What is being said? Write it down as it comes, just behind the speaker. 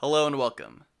Hello and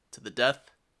welcome to the death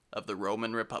of the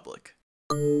Roman Republic.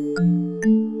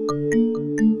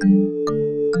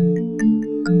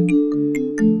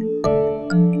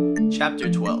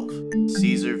 Chapter 12,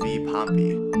 Caesar v.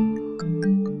 Pompey.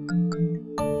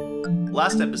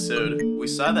 Last episode, we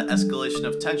saw the escalation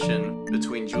of tension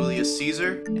between Julius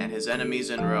Caesar and his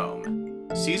enemies in Rome.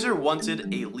 Caesar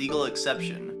wanted a legal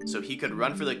exception so he could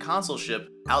run for the consulship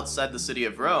outside the city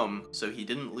of Rome so he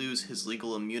didn't lose his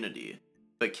legal immunity.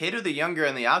 But Cato the Younger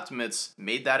and the Optimates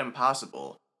made that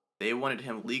impossible. They wanted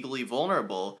him legally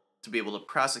vulnerable to be able to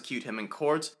prosecute him in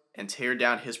court and tear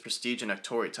down his prestige in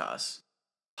auctoritas.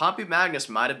 Pompey Magnus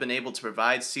might have been able to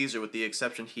provide Caesar with the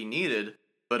exception he needed,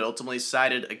 but ultimately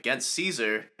sided against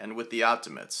Caesar and with the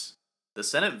Optimates. The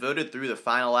Senate voted through the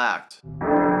final act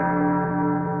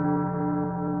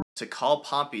to call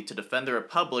Pompey to defend the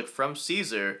Republic from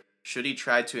Caesar should he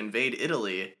try to invade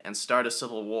Italy and start a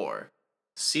civil war.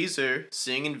 Caesar,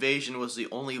 seeing invasion was the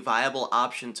only viable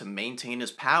option to maintain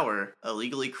his power,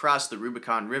 illegally crossed the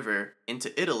Rubicon River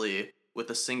into Italy with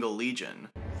a single legion.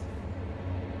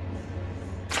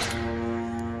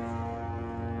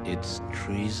 It's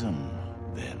treason,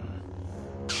 then.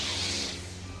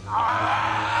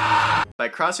 By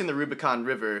crossing the Rubicon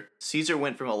River, Caesar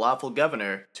went from a lawful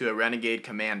governor to a renegade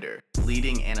commander,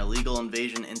 leading an illegal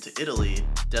invasion into Italy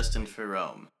destined for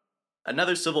Rome.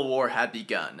 Another civil war had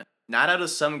begun, not out of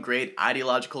some great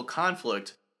ideological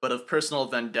conflict, but of personal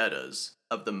vendettas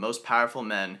of the most powerful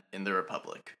men in the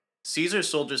Republic. Caesar's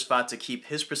soldiers fought to keep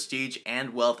his prestige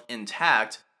and wealth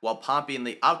intact, while Pompey and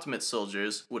the Optimate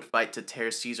soldiers would fight to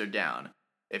tear Caesar down.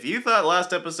 If you thought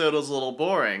last episode was a little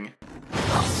boring,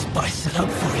 I'll spice it up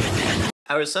for you then.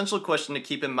 our essential question to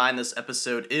keep in mind this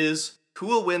episode is, who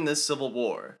will win this civil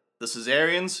war? The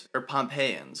Caesarians or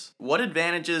Pompeians? What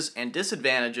advantages and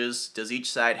disadvantages does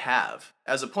each side have?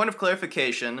 As a point of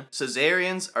clarification,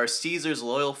 Caesarians are Caesar's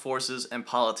loyal forces and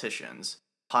politicians.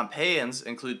 Pompeians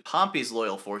include Pompey's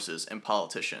loyal forces and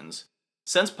politicians.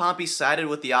 Since Pompey sided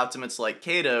with the Optimates like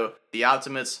Cato, the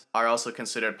Optimates are also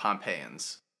considered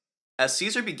Pompeians. As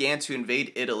Caesar began to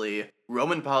invade Italy,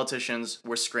 Roman politicians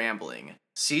were scrambling.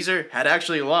 Caesar had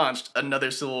actually launched another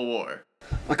civil war.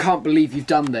 I can't believe you've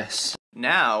done this.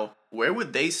 Now, where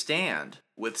would they stand?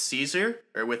 With Caesar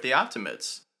or with the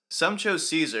Optimates? Some chose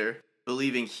Caesar,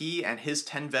 believing he and his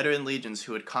 10 veteran legions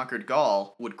who had conquered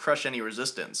Gaul would crush any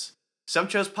resistance. Some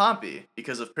chose Pompey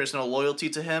because of personal loyalty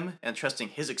to him and trusting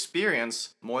his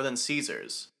experience more than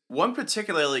Caesar's. One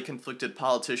particularly conflicted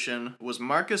politician was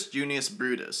Marcus Junius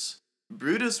Brutus.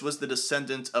 Brutus was the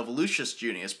descendant of Lucius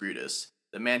Junius Brutus,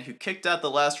 the man who kicked out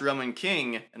the last Roman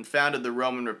king and founded the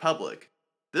Roman Republic.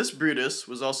 This Brutus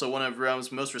was also one of Rome's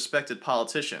most respected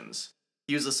politicians.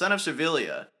 He was the son of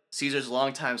Servilia, Caesar's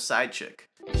longtime side chick.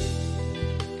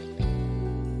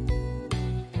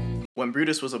 When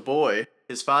Brutus was a boy,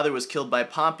 his father was killed by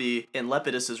Pompey in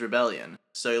Lepidus' rebellion,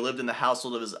 so he lived in the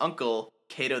household of his uncle,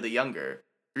 Cato the Younger.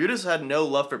 Brutus had no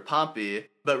love for Pompey,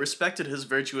 but respected his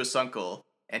virtuous uncle,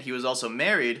 and he was also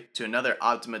married to another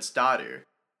Optimate's daughter.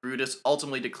 Brutus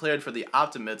ultimately declared for the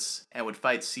Optimates and would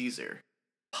fight Caesar.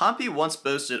 Pompey once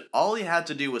boasted all he had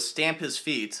to do was stamp his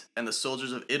feet, and the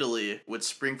soldiers of Italy would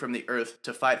spring from the earth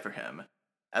to fight for him.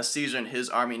 As Caesar and his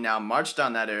army now marched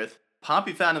on that earth,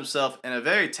 Pompey found himself in a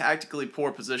very tactically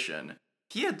poor position.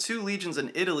 He had 2 legions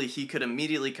in Italy he could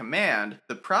immediately command.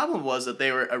 The problem was that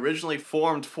they were originally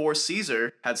formed for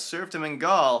Caesar, had served him in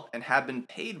Gaul, and had been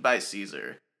paid by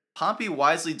Caesar. Pompey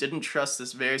wisely didn't trust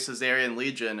this very Caesarian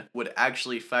legion would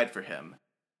actually fight for him.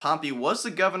 Pompey was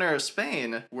the governor of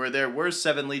Spain, where there were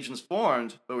 7 legions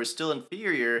formed, but were still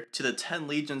inferior to the 10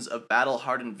 legions of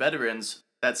battle-hardened veterans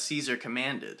that Caesar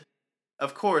commanded.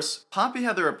 Of course, Pompey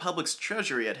had the Republic's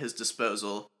treasury at his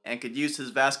disposal, and could use his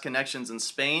vast connections in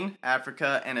Spain,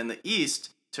 Africa, and in the East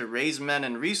to raise men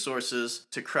and resources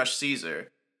to crush Caesar.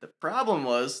 The problem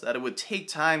was that it would take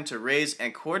time to raise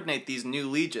and coordinate these new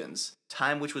legions,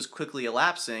 time which was quickly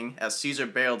elapsing as Caesar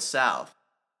barreled south.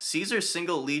 Caesar's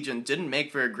single legion didn't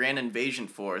make for a grand invasion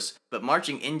force, but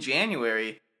marching in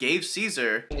January gave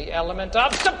Caesar the element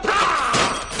of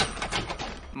surprise!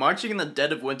 Marching in the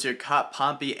dead of winter caught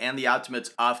Pompey and the Optimates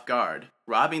off guard,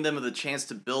 robbing them of the chance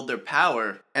to build their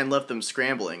power and left them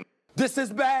scrambling. This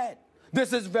is bad.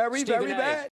 This is very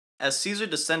bad. As Caesar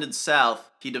descended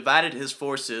south, he divided his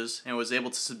forces and was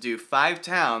able to subdue 5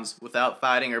 towns without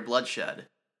fighting or bloodshed.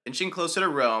 Inching closer to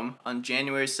Rome, on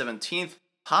January 17th,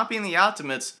 Pompey and the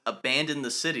Optimates abandoned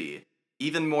the city.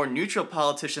 Even more neutral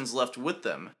politicians left with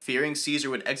them, fearing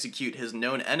Caesar would execute his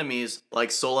known enemies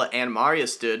like Sulla and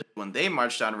Marius did when they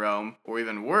marched on Rome, or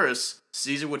even worse,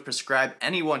 Caesar would proscribe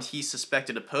anyone he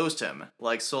suspected opposed him,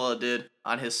 like Sulla did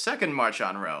on his second march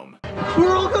on Rome.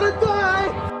 We're all gonna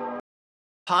die!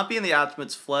 Pompey and the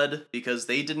Optimates fled because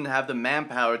they didn't have the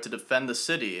manpower to defend the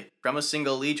city from a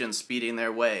single legion speeding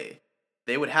their way.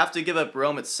 They would have to give up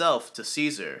Rome itself to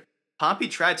Caesar. Pompey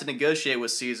tried to negotiate with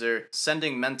Caesar,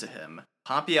 sending men to him.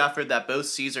 Pompey offered that both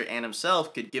Caesar and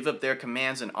himself could give up their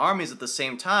commands and armies at the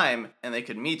same time, and they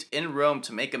could meet in Rome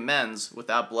to make amends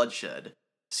without bloodshed.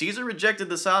 Caesar rejected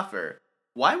this offer.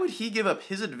 Why would he give up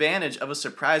his advantage of a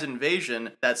surprise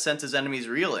invasion that sent his enemies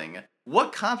reeling?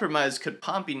 What compromise could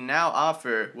Pompey now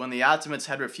offer when the Optimates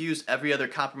had refused every other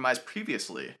compromise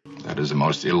previously? That is the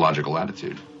most illogical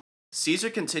attitude.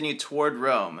 Caesar continued toward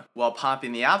Rome, while Pompey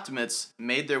and the Optimates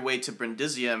made their way to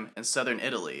Brundisium in southern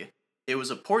Italy. It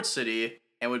was a port city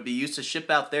and would be used to ship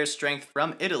out their strength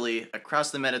from Italy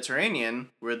across the Mediterranean,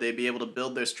 where they'd be able to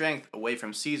build their strength away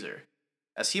from Caesar.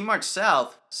 As he marched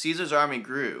south, Caesar's army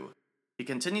grew. He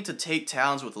continued to take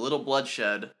towns with little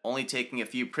bloodshed, only taking a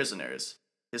few prisoners.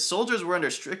 His soldiers were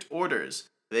under strict orders.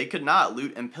 They could not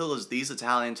loot and pillage these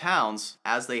Italian towns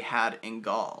as they had in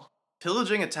Gaul.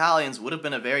 Pillaging Italians would have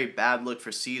been a very bad look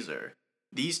for Caesar.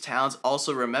 These towns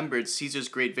also remembered Caesar's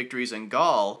great victories in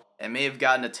Gaul, and may have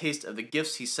gotten a taste of the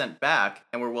gifts he sent back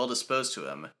and were well disposed to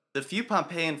him. The few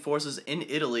Pompeian forces in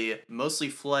Italy mostly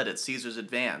fled at Caesar's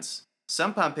advance.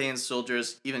 Some Pompeian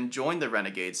soldiers even joined the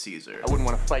renegade Caesar. I wouldn't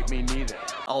want to fight me neither.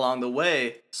 Along the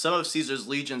way, some of Caesar's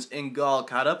legions in Gaul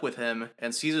caught up with him,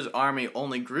 and Caesar's army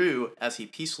only grew as he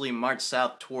peacefully marched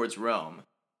south towards Rome.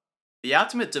 The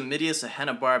Optimate Domitius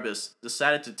Ahenobarbus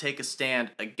decided to take a stand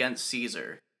against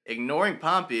Caesar. Ignoring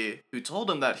Pompey, who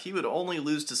told him that he would only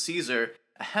lose to Caesar,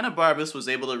 Ahenobarbus was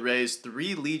able to raise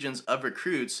 3 legions of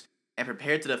recruits and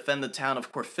prepared to defend the town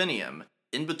of Corfinium,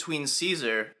 in between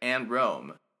Caesar and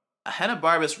Rome.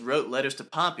 Ahenobarbus wrote letters to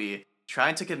Pompey,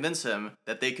 trying to convince him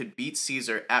that they could beat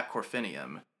Caesar at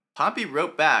Corfinium. Pompey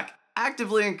wrote back,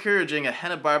 actively encouraging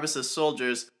Ahenobarbus'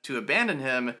 soldiers to abandon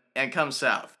him and come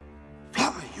south.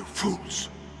 Fly, you fools!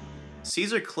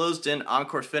 Caesar closed in on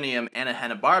Corfinium and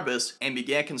Ahenobarbus and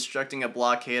began constructing a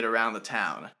blockade around the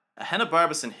town.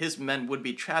 Ahenobarbus and his men would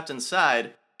be trapped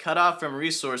inside, cut off from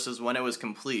resources when it was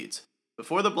complete.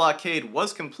 Before the blockade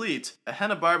was complete,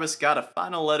 Ahenobarbus got a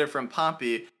final letter from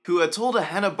Pompey, who had told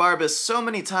Ahenobarbus so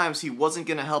many times he wasn't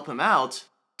going to help him out,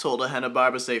 told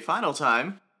Ahenobarbus a final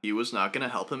time he was not going to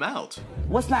help him out.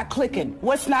 What's not clicking?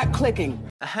 What's not clicking?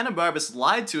 Ahenobarbus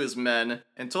lied to his men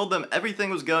and told them everything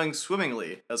was going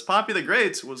swimmingly, as Pompey the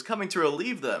Great was coming to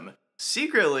relieve them.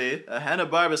 Secretly,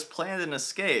 Ahenobarbus planned an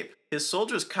escape. His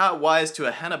soldiers caught wise to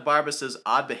Ahenobarbus'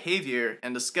 odd behavior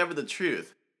and discovered the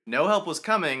truth. No help was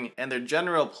coming, and their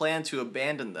general planned to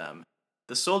abandon them.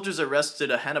 The soldiers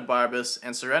arrested Ahenobarbus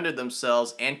and surrendered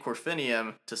themselves and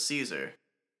Corfinium to Caesar.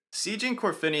 Sieging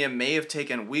Corfinium may have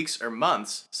taken weeks or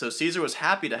months, so Caesar was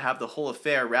happy to have the whole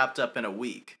affair wrapped up in a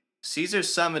week. Caesar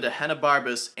summoned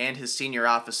Ahenobarbus and his senior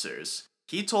officers.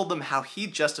 He told them how he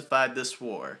justified this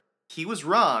war. He was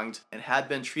wronged and had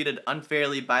been treated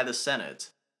unfairly by the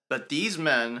Senate. But these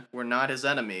men were not his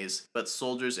enemies, but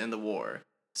soldiers in the war.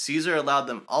 Caesar allowed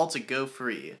them all to go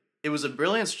free. It was a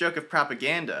brilliant stroke of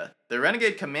propaganda. The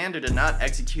renegade commander did not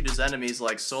execute his enemies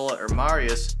like Sulla or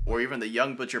Marius, or even the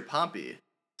young butcher Pompey.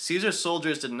 Caesar's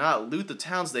soldiers did not loot the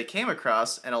towns they came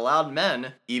across and allowed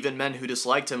men, even men who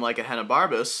disliked him like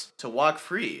Ahenobarbus, to walk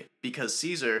free, because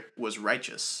Caesar was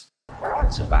righteous.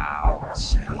 It's about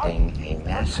sending a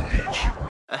message.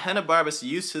 Ahenobarbus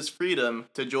used his freedom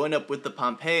to join up with the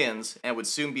Pompeians and would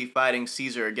soon be fighting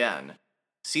Caesar again.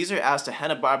 Caesar asked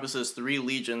Ahenobarbus' 3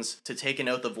 legions to take an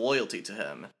oath of loyalty to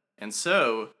him, and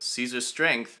so Caesar's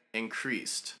strength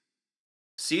increased.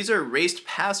 Caesar raced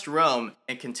past Rome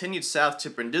and continued south to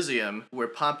Brundisium, where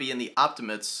Pompey and the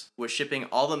Optimates were shipping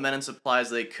all the men and supplies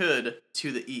they could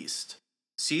to the east.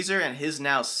 Caesar and his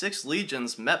now 6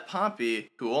 legions met Pompey,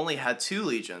 who only had 2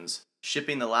 legions,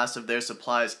 shipping the last of their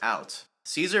supplies out.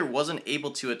 Caesar wasn't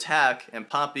able to attack, and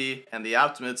Pompey and the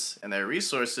Optimates and their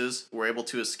resources were able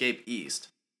to escape east.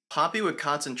 Pompey would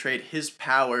concentrate his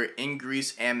power in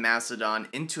Greece and Macedon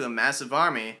into a massive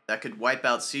army that could wipe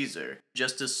out Caesar,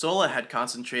 just as Sulla had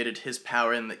concentrated his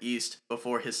power in the east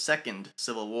before his second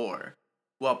civil war.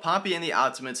 While Pompey and the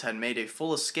Optimates had made a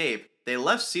full escape, they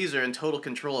left Caesar in total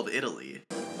control of Italy.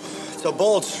 It's a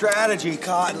bold strategy,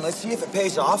 Cotton. Let's see if it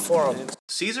pays off for him.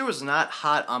 Caesar was not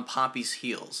hot on Pompey's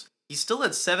heels. He still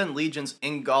had 7 legions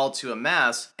in Gaul to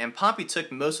amass, and Pompey took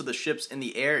most of the ships in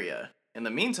the area. In the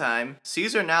meantime,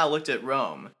 Caesar now looked at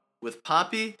Rome. With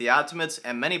Pompey, the Optimates,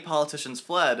 and many politicians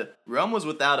fled, Rome was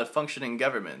without a functioning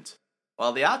government.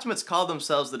 While the Optimates called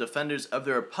themselves the defenders of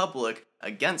the Republic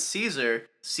against Caesar,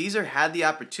 Caesar had the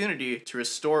opportunity to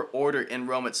restore order in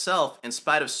Rome itself in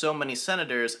spite of so many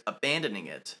senators abandoning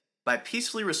it. By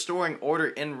peacefully restoring order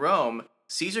in Rome,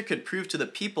 Caesar could prove to the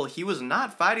people he was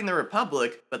not fighting the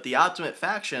Republic, but the Optimate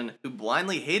faction who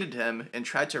blindly hated him and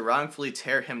tried to wrongfully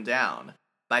tear him down.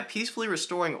 By peacefully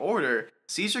restoring order,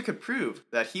 Caesar could prove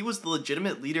that he was the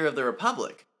legitimate leader of the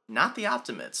Republic, not the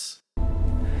Optimates.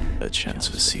 A chance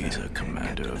for Caesar,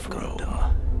 commander of Rome,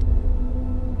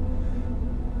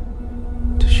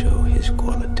 to show his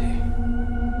quality.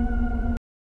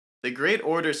 The great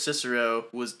orator Cicero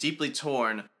was deeply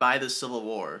torn by the civil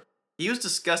war. He was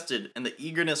disgusted in the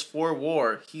eagerness for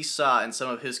war he saw in some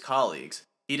of his colleagues.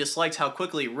 He disliked how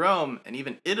quickly Rome and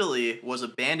even Italy was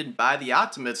abandoned by the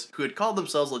Optimates who had called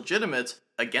themselves legitimate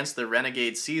against the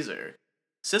renegade Caesar.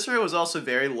 Cicero was also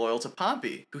very loyal to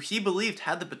Pompey, who he believed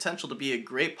had the potential to be a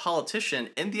great politician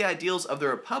in the ideals of the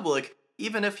Republic,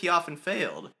 even if he often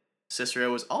failed.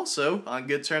 Cicero was also on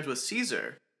good terms with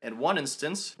Caesar, in one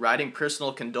instance, writing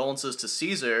personal condolences to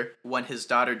Caesar when his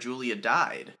daughter Julia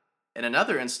died. In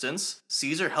another instance,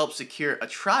 Caesar helped secure a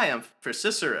triumph for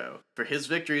Cicero for his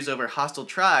victories over hostile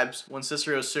tribes when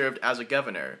Cicero served as a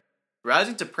governor.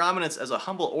 Rising to prominence as a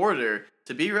humble orator,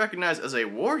 to be recognized as a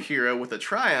war hero with a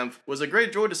triumph was a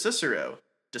great joy to Cicero.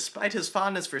 Despite his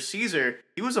fondness for Caesar,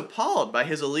 he was appalled by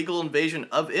his illegal invasion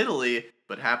of Italy,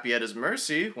 but happy at his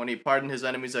mercy when he pardoned his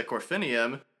enemies at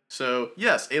Corfinium. So,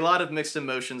 yes, a lot of mixed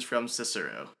emotions from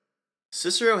Cicero.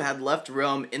 Cicero had left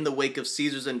Rome in the wake of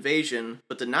Caesar's invasion,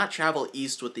 but did not travel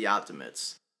east with the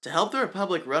Optimates. To help the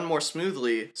Republic run more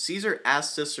smoothly, Caesar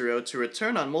asked Cicero to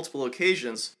return on multiple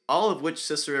occasions, all of which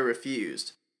Cicero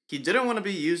refused. He didn't want to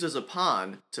be used as a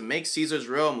pawn to make Caesar's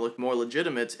Rome look more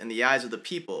legitimate in the eyes of the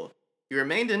people. He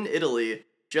remained in Italy,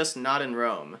 just not in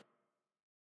Rome.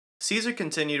 Caesar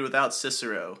continued without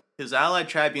Cicero. His allied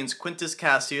tribunes Quintus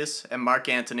Cassius and Mark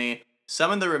Antony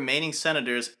summoned the remaining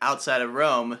senators outside of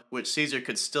Rome, which Caesar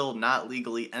could still not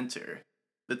legally enter.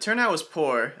 The turnout was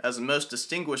poor, as most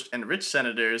distinguished and rich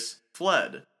senators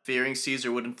fled, fearing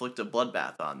Caesar would inflict a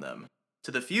bloodbath on them.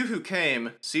 To the few who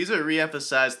came, Caesar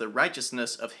re-emphasized the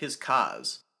righteousness of his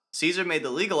cause. Caesar made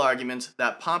the legal argument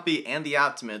that Pompey and the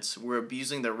Optimates were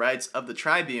abusing the rights of the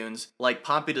tribunes, like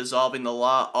Pompey dissolving the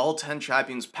law all 10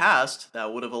 tribunes passed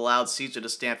that would have allowed Caesar to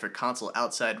stand for consul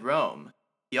outside Rome.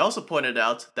 He also pointed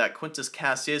out that Quintus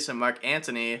Cassius and Mark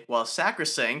Antony, while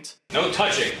sacrosanct, No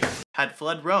touching. had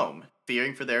fled Rome,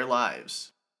 fearing for their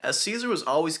lives. As Caesar was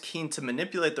always keen to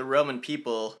manipulate the Roman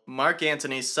people, Mark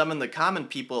Antony summoned the common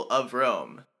people of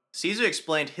Rome. Caesar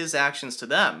explained his actions to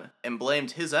them and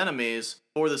blamed his enemies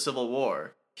for the civil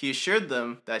war. He assured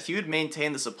them that he would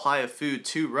maintain the supply of food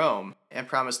to Rome and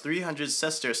promised 300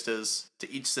 sesterces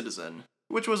to each citizen,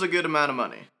 which was a good amount of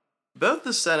money. Both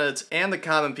the Senate and the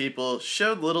common people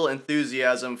showed little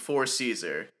enthusiasm for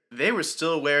Caesar. They were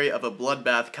still wary of a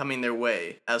bloodbath coming their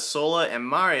way, as Sulla and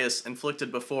Marius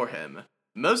inflicted before him.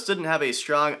 Most didn't have a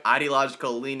strong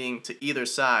ideological leaning to either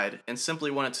side and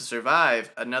simply wanted to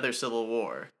survive another civil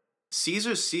war.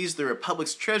 Caesar seized the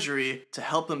Republic's treasury to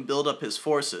help him build up his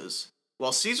forces.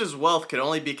 While Caesar's wealth could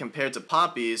only be compared to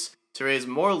Pompey's, to raise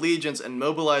more legions and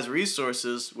mobilize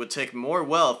resources would take more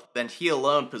wealth than he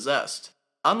alone possessed.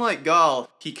 Unlike Gaul,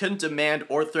 he couldn't demand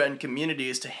or threaten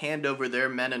communities to hand over their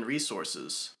men and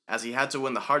resources, as he had to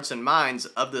win the hearts and minds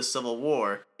of this civil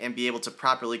war and be able to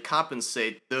properly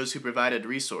compensate those who provided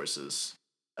resources.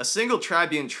 A single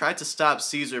tribune tried to stop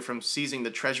Caesar from seizing the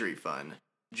treasury fund.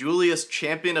 Julius,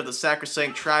 champion of the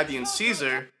sacrosanct tribune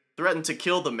Caesar, threatened to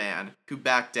kill the man, who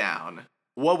backed down.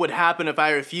 What would happen if I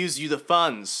refused you the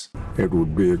funds? It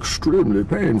would be extremely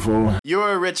painful.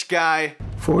 You're a rich guy.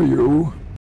 For you.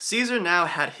 Caesar now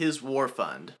had his war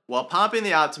fund. While Pompey and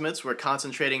the Optimates were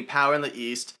concentrating power in the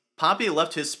east, Pompey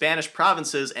left his Spanish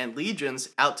provinces and legions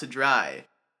out to dry.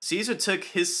 Caesar took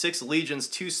his 6 legions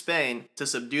to Spain to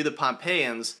subdue the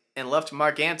Pompeians and left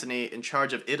Mark Antony in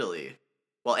charge of Italy.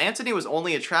 While Antony was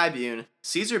only a tribune,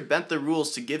 Caesar bent the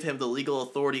rules to give him the legal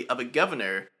authority of a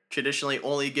governor, traditionally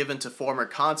only given to former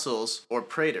consuls or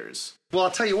praetors. Well,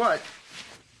 I'll tell you what.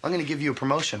 I'm going to give you a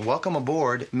promotion. Welcome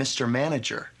aboard, Mr.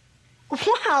 Manager.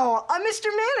 Wow, I'm Mr.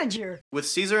 Manager. With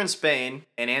Caesar in Spain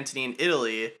and Antony in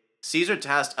Italy, Caesar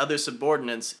tasked other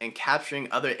subordinates in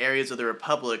capturing other areas of the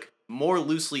Republic more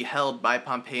loosely held by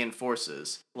Pompeian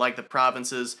forces, like the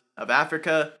provinces of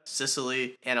Africa,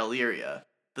 Sicily, and Illyria.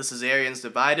 The Caesarians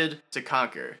divided to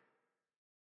conquer.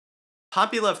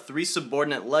 Pompey left 3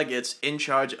 subordinate legates in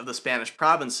charge of the Spanish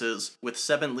provinces with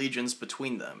 7 legions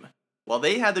between them. While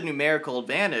they had the numerical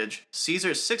advantage,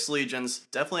 Caesar's 6 legions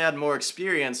definitely had more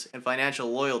experience and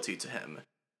financial loyalty to him.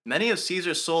 Many of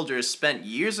Caesar's soldiers spent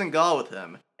years in Gaul with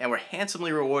him and were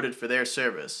handsomely rewarded for their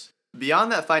service.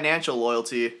 Beyond that financial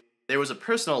loyalty, there was a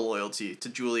personal loyalty to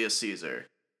Julius Caesar.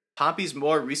 Pompey's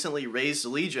more recently raised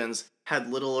legions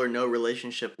had little or no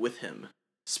relationship with him.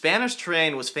 Spanish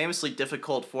terrain was famously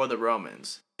difficult for the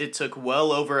Romans. It took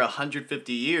well over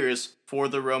 150 years for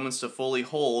the Romans to fully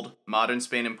hold modern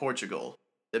Spain and Portugal.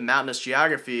 The mountainous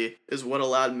geography is what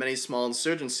allowed many small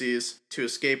insurgencies to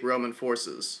escape Roman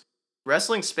forces.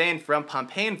 Wresting Spain from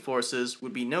Pompeian forces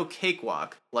would be no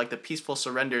cakewalk like the peaceful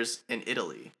surrenders in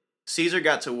Italy. Caesar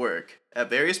got to work. At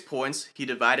various points, he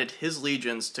divided his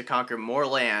legions to conquer more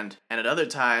land, and at other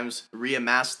times,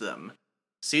 reamassed them.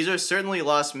 Caesar certainly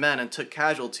lost men and took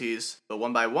casualties, but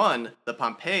one by one, the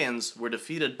Pompeians were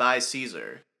defeated by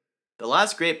Caesar. The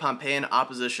last great Pompeian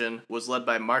opposition was led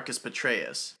by Marcus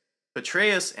Petreius.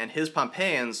 Petreius and his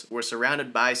Pompeians were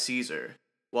surrounded by Caesar.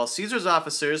 While Caesar's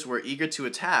officers were eager to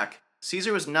attack,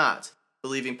 Caesar was not,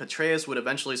 believing Petreius would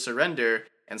eventually surrender,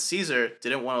 and Caesar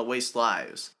didn't want to waste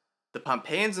lives. The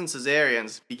Pompeians and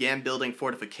Caesarians began building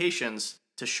fortifications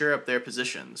to shore up their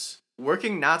positions.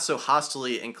 Working not so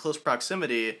hostily in close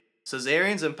proximity,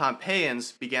 Caesarians and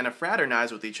Pompeians began to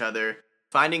fraternize with each other,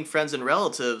 finding friends and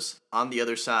relatives on the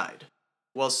other side.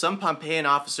 While some Pompeian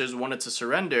officers wanted to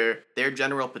surrender, their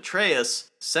general Petreius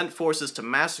sent forces to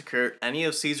massacre any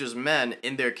of Caesar's men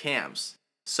in their camps.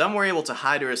 Some were able to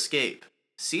hide or escape.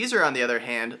 Caesar, on the other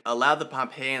hand, allowed the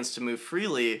Pompeians to move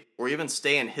freely or even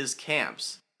stay in his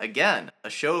camps. Again, a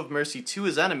show of mercy to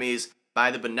his enemies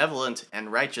by the benevolent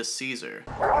and righteous Caesar.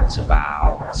 It's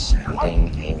about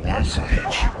sending a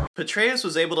message. Petreius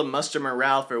was able to muster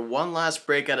morale for one last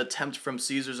breakout attempt from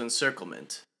Caesar's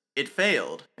encirclement. It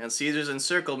failed, and Caesar's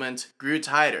encirclement grew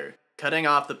tighter, cutting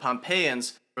off the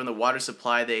Pompeians from the water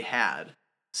supply they had.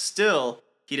 Still,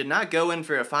 he did not go in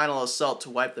for a final assault to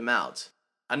wipe them out.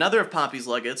 Another of Pompey's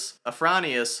legates,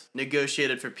 Afranius,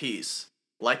 negotiated for peace.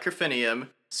 Like Corfinium,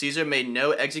 Caesar made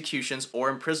no executions or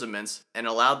imprisonments and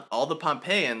allowed all the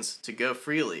Pompeians to go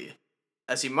freely.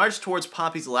 As he marched towards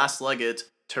Pompey's last legate,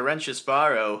 Terentius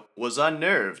Varro was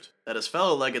unnerved that his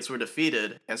fellow legates were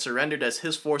defeated and surrendered as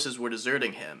his forces were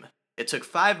deserting him. It took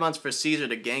 5 months for Caesar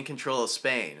to gain control of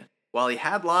Spain. While he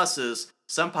had losses,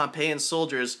 some Pompeian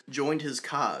soldiers joined his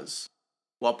cause.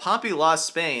 While Pompey lost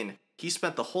Spain, he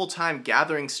spent the whole time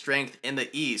gathering strength in the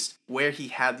east, where he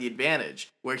had the advantage,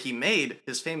 where he made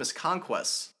his famous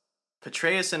conquests.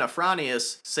 Petreius and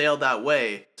Afranius sailed that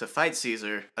way to fight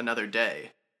Caesar another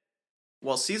day.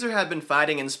 While Caesar had been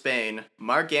fighting in Spain,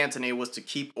 Mark Antony was to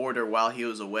keep order while he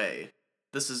was away.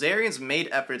 The Caesarians made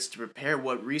efforts to prepare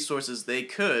what resources they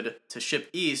could to ship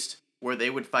east where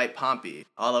they would fight Pompey,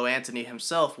 although Antony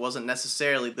himself wasn't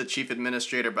necessarily the chief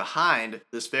administrator behind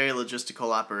this very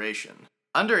logistical operation.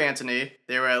 Under Antony,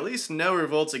 there were at least no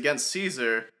revolts against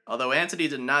Caesar, although Antony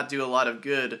did not do a lot of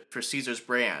good for Caesar's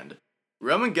brand.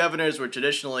 Roman governors were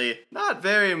traditionally not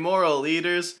very moral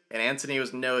leaders, and Antony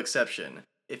was no exception.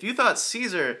 If you thought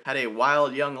Caesar had a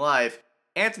wild young life,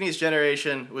 Antony's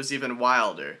generation was even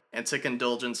wilder, and took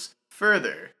indulgence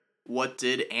further. What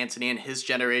did Antony and his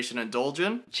generation indulge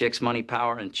in? Chicks, money,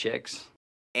 power, and chicks.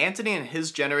 Antony and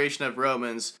his generation of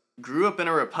Romans grew up in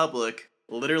a republic,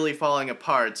 literally falling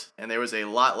apart, and there was a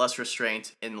lot less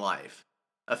restraint in life.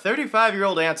 A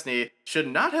 35-year-old Antony should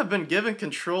not have been given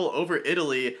control over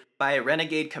Italy by a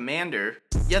renegade commander,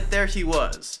 yet there he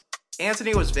was.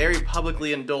 Antony was very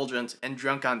publicly indulgent and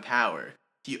drunk on power.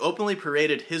 He openly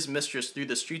paraded his mistress through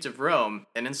the streets of Rome,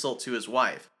 an insult to his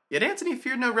wife. Yet Antony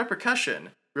feared no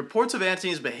repercussion. Reports of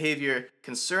Antony's behavior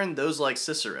concerned those like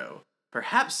Cicero.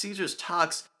 Perhaps Caesar's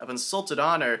talks of insulted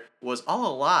honor was all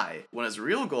a lie, when his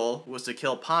real goal was to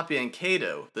kill Pompey and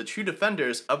Cato, the true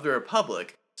defenders of the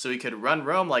Republic, so he could run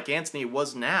Rome like Antony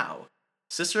was now.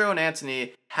 Cicero and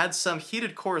Antony had some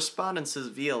heated correspondences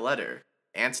via letter.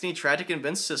 Antony tried to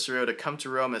convince Cicero to come to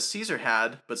Rome as Caesar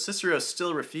had, but Cicero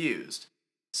still refused.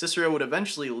 Cicero would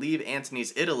eventually leave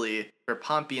Antony's Italy for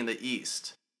Pompey in the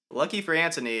east. Lucky for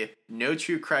Antony, no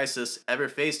true crisis ever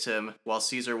faced him while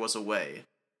Caesar was away.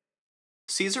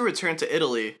 Caesar returned to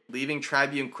Italy, leaving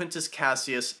Tribune Quintus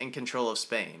Cassius in control of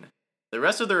Spain. The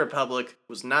rest of the Republic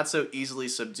was not so easily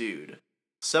subdued.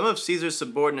 Some of Caesar's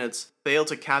subordinates failed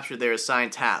to capture their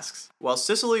assigned tasks. While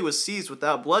Sicily was seized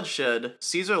without bloodshed,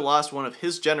 Caesar lost one of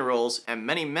his generals and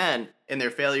many men in their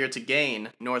failure to gain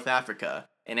North Africa,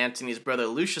 and Antony's brother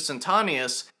Lucius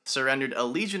Antonius surrendered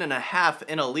 1.5 legions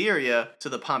in Illyria to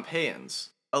the Pompeians.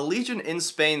 A legion in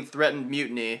Spain threatened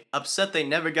mutiny, upset they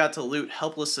never got to loot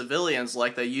helpless civilians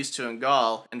like they used to in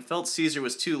Gaul, and felt Caesar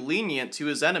was too lenient to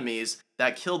his enemies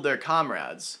that killed their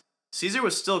comrades. Caesar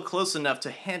was still close enough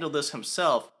to handle this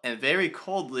himself, and very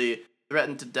coldly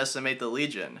threatened to decimate the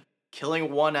legion,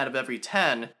 killing 1 out of every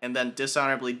 10, and then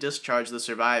dishonorably discharge the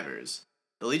survivors.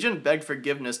 The legion begged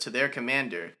forgiveness to their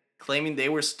commander, claiming they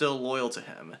were still loyal to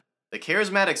him. The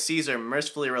charismatic Caesar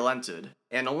mercifully relented,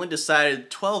 and only decided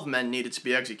 12 men needed to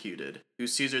be executed, who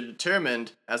Caesar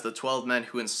determined as the 12 men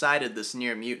who incited this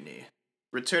near mutiny.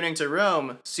 Returning to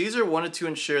Rome, Caesar wanted to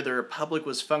ensure the Republic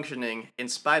was functioning in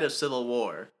spite of civil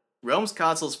war. Rome's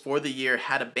consuls for the year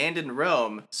had abandoned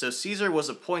Rome, so Caesar was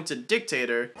appointed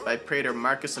dictator by Praetor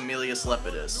Marcus Aemilius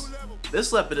Lepidus.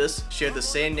 This Lepidus shared the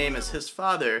same name as his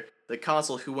father, the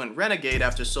consul who went renegade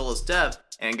after Sulla's death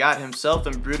and got himself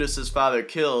and Brutus's father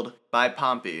killed by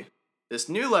Pompey. This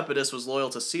new Lepidus was loyal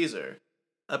to Caesar.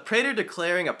 A praetor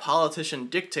declaring a politician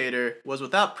dictator was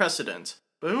without precedent,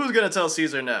 but who was going to tell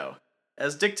Caesar no?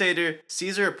 As dictator,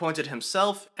 Caesar appointed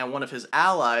himself and one of his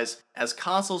allies as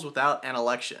consuls without an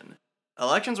election.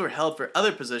 Elections were held for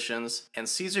other positions, and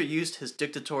Caesar used his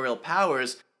dictatorial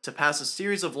powers to pass a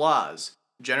series of laws,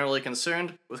 generally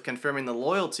concerned with confirming the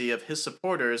loyalty of his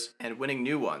supporters and winning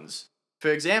new ones.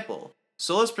 For example,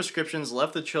 Sulla's prescriptions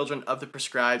left the children of the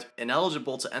proscribed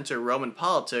ineligible to enter Roman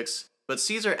politics, but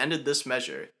Caesar ended this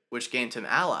measure, which gained him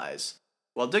allies.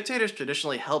 While dictators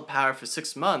traditionally held power for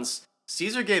 6 months,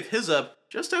 Caesar gave his up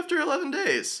just after 11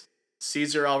 days.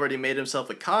 Caesar already made himself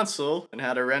a consul and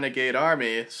had a renegade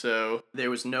army, so there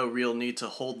was no real need to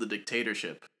hold the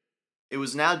dictatorship. It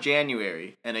was now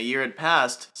January, and a year had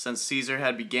passed since Caesar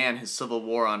had began his civil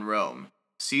war on Rome.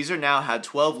 Caesar now had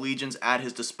 12 legions at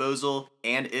his disposal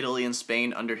and Italy and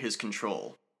Spain under his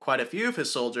control. Quite a few of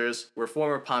his soldiers were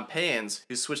former Pompeians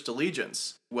who switched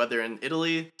allegiance, whether in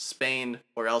Italy, Spain,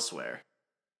 or elsewhere.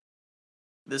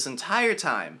 This entire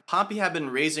time, Pompey had been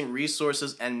raising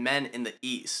resources and men in the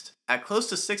east. At close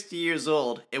to 60 years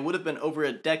old, it would have been over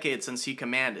a decade since he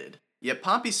commanded. Yet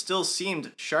Pompey still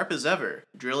seemed sharp as ever,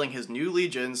 drilling his new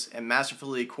legions and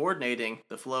masterfully coordinating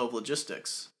the flow of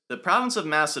logistics. The province of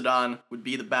Macedon would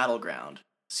be the battleground.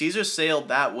 Caesar sailed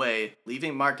that way,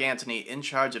 leaving Mark Antony in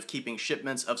charge of keeping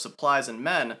shipments of supplies and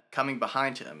men coming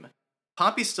behind him.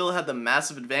 Pompey still had the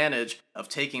massive advantage of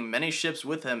taking many ships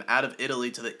with him out of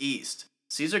Italy to the east.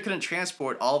 Caesar couldn't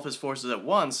transport all of his forces at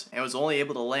once and was only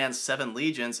able to land 7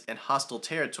 legions in hostile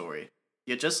territory.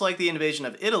 Yet just like the invasion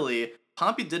of Italy,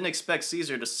 Pompey didn't expect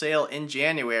Caesar to sail in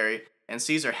January, and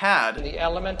Caesar had the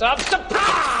element of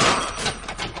surprise!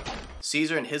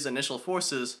 Caesar and his initial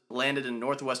forces landed in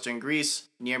northwestern Greece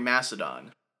near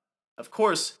Macedon. Of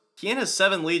course, he and his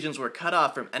 7 legions were cut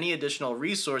off from any additional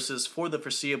resources for the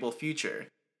foreseeable future.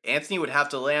 Antony would have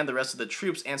to land the rest of the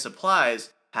troops and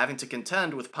supplies, having to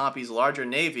contend with Pompey's larger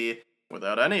navy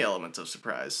without any element of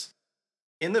surprise.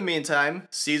 In the meantime,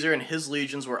 Caesar and his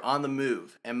legions were on the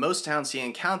move, and most towns he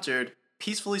encountered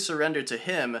peacefully surrendered to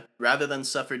him rather than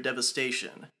suffer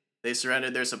devastation. They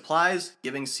surrendered their supplies,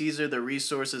 giving Caesar the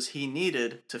resources he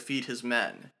needed to feed his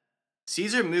men.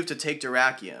 Caesar moved to take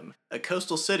Dyrrhachium, a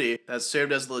coastal city that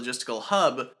served as the logistical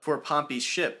hub for Pompey's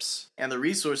ships and the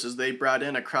resources they brought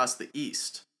in across the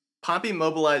east. Pompey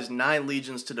mobilized 9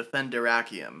 legions to defend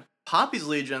Dyrrhachium. Pompey's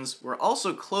legions were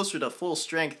also closer to full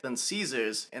strength than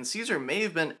Caesar's, and Caesar may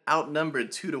have been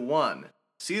outnumbered 2-1.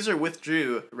 Caesar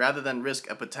withdrew rather than risk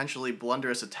a potentially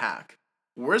blunderous attack.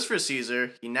 Worse for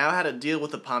Caesar, he now had to deal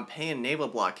with a Pompeian naval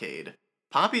blockade.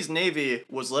 Pompey's navy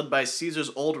was led by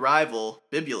Caesar's old rival,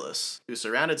 Bibulus, who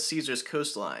surrounded Caesar's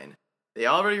coastline. They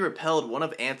already repelled one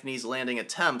of Antony's landing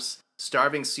attempts,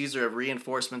 starving Caesar of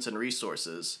reinforcements and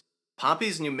resources.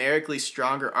 Pompey's numerically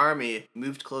stronger army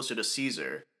moved closer to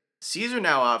Caesar. Caesar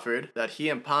now offered that he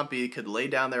and Pompey could lay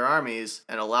down their armies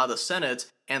and allow the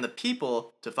Senate and the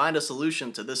people to find a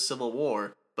solution to this civil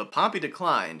war, but Pompey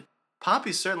declined.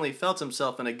 Pompey certainly felt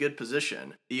himself in a good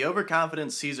position. The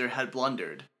overconfident Caesar had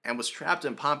blundered, and was trapped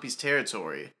in Pompey's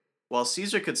territory. While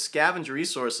Caesar could scavenge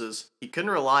resources, he couldn't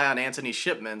rely on Antony's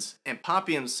shipments, and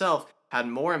Pompey himself had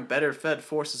more and better fed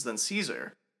forces than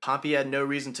Caesar. Pompey had no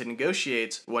reason to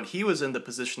negotiate when he was in the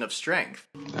position of strength.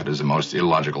 That is the most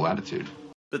illogical attitude.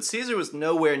 But Caesar was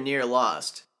nowhere near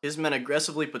lost. His men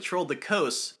aggressively patrolled the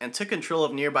coasts and took control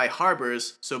of nearby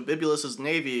harbors so Bibulus's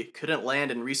navy couldn't land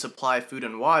and resupply food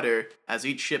and water, as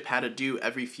each ship had to do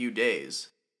every few days.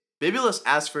 Bibulus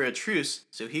asked for a truce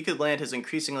so he could land his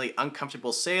increasingly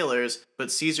uncomfortable sailors,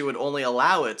 but Caesar would only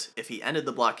allow it if he ended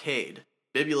the blockade.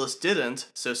 Bibulus didn't,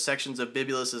 so sections of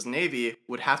Bibulus's navy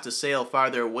would have to sail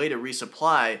farther away to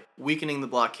resupply, weakening the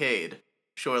blockade.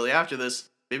 Shortly after this,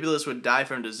 Bibulus would die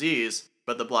from disease,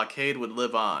 but the blockade would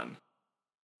live on.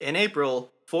 In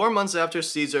April, 4 months after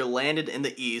Caesar landed in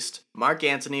the east, Mark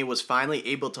Antony was finally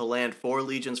able to land 4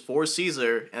 legions for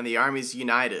Caesar, and the armies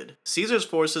united. Caesar's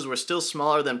forces were still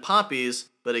smaller than Pompey's,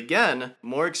 but again,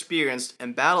 more experienced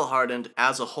and battle-hardened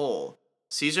as a whole.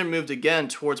 Caesar moved again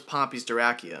towards Pompey's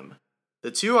Dyrrhachium.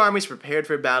 The two armies prepared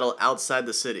for battle outside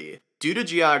the city. Due to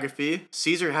geography,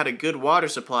 Caesar had a good water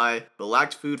supply, but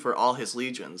lacked food for all his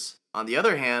legions. On the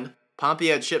other hand, Pompey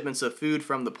had shipments of food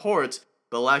from the port,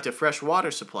 but lacked a fresh water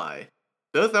supply.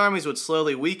 Both armies would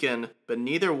slowly weaken, but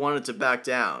neither wanted to back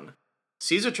down.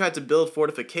 Caesar tried to build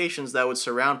fortifications that would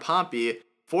surround Pompey,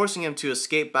 forcing him to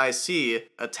escape by sea,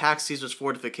 attack Caesar's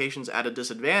fortifications at a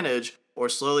disadvantage, or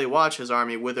slowly watch his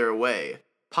army wither away.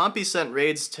 Pompey sent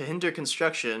raids to hinder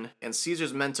construction, and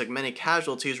Caesar's men took many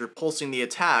casualties repulsing the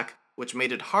attack, which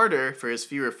made it harder for his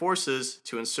fewer forces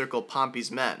to encircle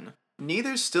Pompey's men.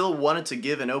 Neither still wanted to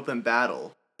give an open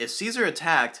battle. If Caesar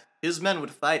attacked, his men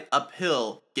would fight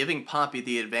uphill, giving Pompey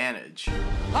the advantage.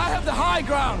 I have the high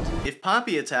ground! If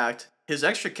Pompey attacked, his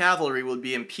extra cavalry would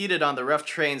be impeded on the rough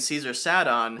terrain Caesar sat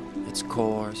on. It's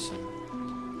coarse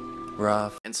and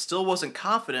rough. And still wasn't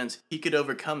confident he could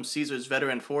overcome Caesar's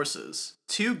veteran forces.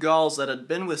 2 Gauls that had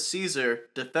been with Caesar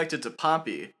defected to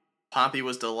Pompey. Pompey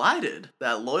was delighted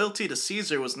that loyalty to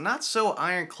Caesar was not so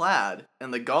ironclad,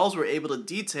 and the Gauls were able to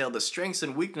detail the strengths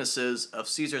and weaknesses of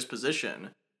Caesar's position.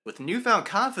 With newfound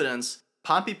confidence,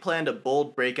 Pompey planned a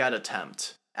bold breakout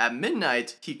attempt. At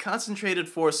midnight, he concentrated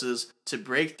forces to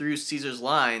break through Caesar's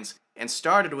lines and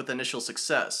started with initial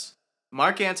success.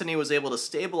 Mark Antony was able to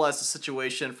stabilize the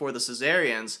situation for the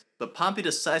Caesarians, but Pompey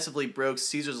decisively broke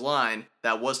Caesar's line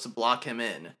that was to block him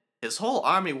in. His whole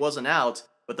army wasn't out,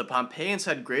 but the Pompeians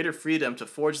had greater freedom to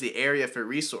forge the area for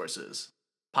resources.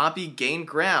 Pompey gained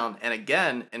ground and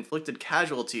again inflicted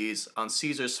casualties on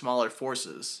Caesar's smaller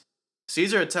forces.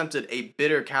 Caesar attempted a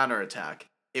bitter counterattack.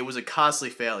 It was a costly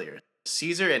failure.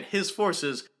 Caesar and his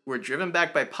forces were driven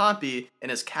back by Pompey,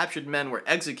 and his captured men were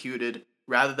executed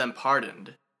rather than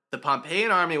pardoned. The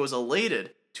Pompeian army was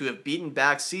elated to have beaten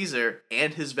back Caesar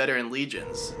and his veteran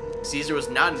legions. Caesar was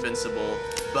not invincible,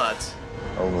 but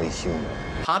only human.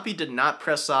 Pompey did not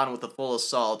press on with a full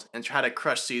assault and try to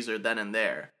crush Caesar then and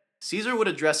there. Caesar would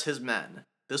address his men.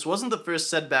 This wasn't the first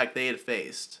setback they had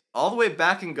faced. All the way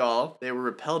back in Gaul, they were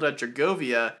repelled at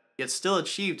Gergovia, yet still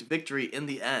achieved victory in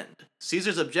the end.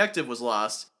 Caesar's objective was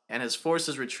lost, and his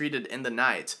forces retreated in the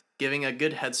night, giving a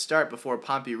good head start before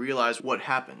Pompey realized what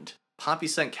happened. Pompey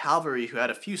sent cavalry who had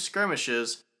a few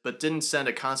skirmishes, but didn't send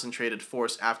a concentrated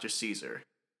force after Caesar.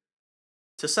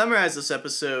 To summarize this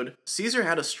episode, Caesar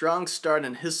had a strong start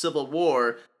in his civil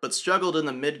war, but struggled in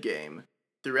the mid-game.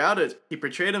 Throughout it, he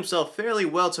portrayed himself fairly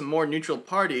well to more neutral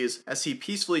parties as he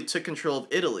peacefully took control of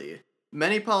Italy.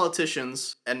 Many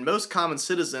politicians, and most common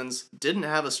citizens, didn't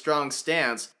have a strong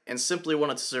stance and simply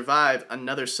wanted to survive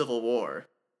another civil war.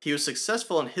 He was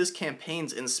successful in his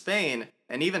campaigns in Spain,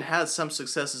 and even had some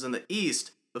successes in the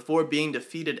east before being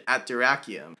defeated at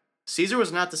Dyrrhachium. Caesar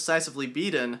was not decisively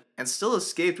beaten, and still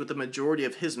escaped with the majority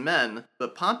of his men,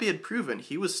 but Pompey had proven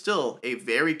he was still a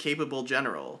very capable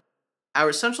general.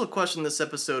 Our central question this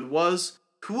episode was,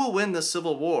 who will win this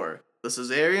civil war, the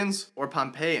Caesarians or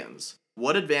Pompeians?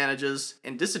 What advantages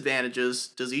and disadvantages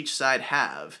does each side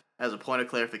have? As a point of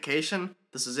clarification,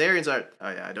 the Caesarians are...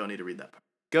 I don't need to read that part.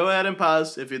 Go ahead and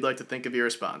pause if you'd like to think of your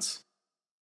response.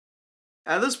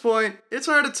 At this point, it's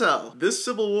hard to tell. This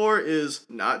civil war is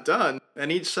not done,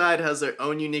 and each side has their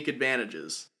own unique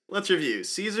advantages. Let's review.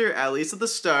 Caesar, at least at the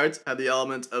start, had the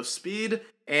element of speed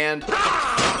and...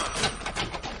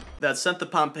 that sent the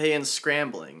Pompeians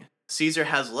scrambling. Caesar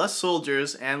has less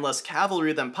soldiers and less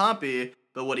cavalry than Pompey,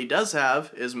 but what he does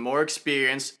have is more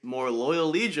experienced, more loyal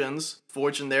legions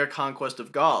forged in their conquest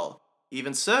of Gaul.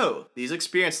 Even so, these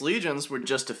experienced legions were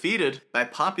just defeated by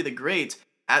Pompey the Great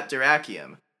at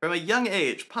Dyrrhachium. From a young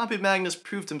age, Pompey Magnus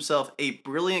proved himself a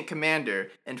brilliant commander,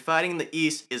 and fighting in the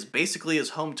east is basically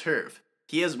his home turf.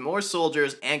 He has more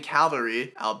soldiers and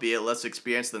cavalry, albeit less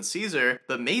experienced than Caesar,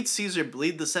 but made Caesar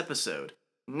bleed this episode.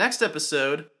 Next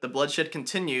episode, the bloodshed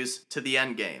continues to the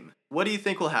endgame. What do you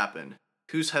think will happen?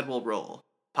 Whose head will roll?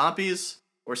 Pompey's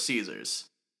or Caesar's?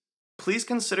 Please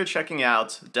consider checking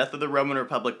out Death of the Roman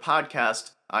Republic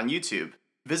podcast on YouTube.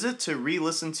 Visit to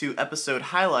re-listen to episode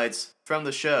highlights from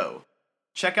the show.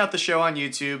 Check out the show on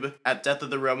YouTube at Death of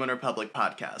the Roman Republic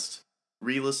podcast.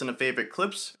 Re-listen to favorite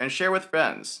clips and share with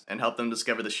friends and help them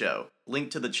discover the show.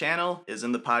 Link to the channel is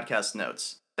in the podcast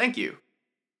notes. Thank you.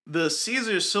 The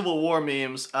Caesar Civil War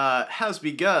memes has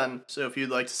begun, so if you'd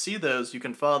like to see those, you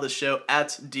can follow the show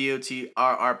at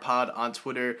DOTRRPod on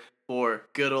Twitter for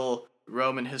good old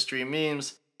Roman history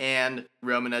memes, and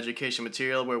Roman education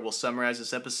material where we'll summarize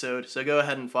this episode, so go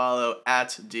ahead and follow at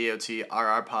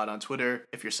DOTRRPod on Twitter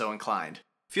if you're so inclined.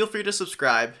 Feel free to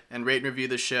subscribe and rate and review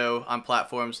the show on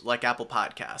platforms like Apple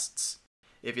Podcasts.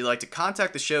 If you'd like to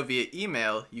contact the show via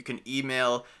email, you can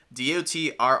email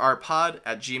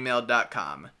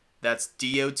dotrrpod@gmail.com. That's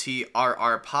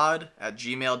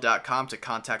dotrrpod@gmail.com to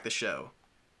contact the show.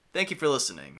 Thank you for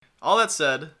listening. All that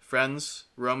said, friends,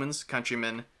 Romans,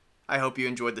 countrymen, I hope you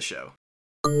enjoyed the show.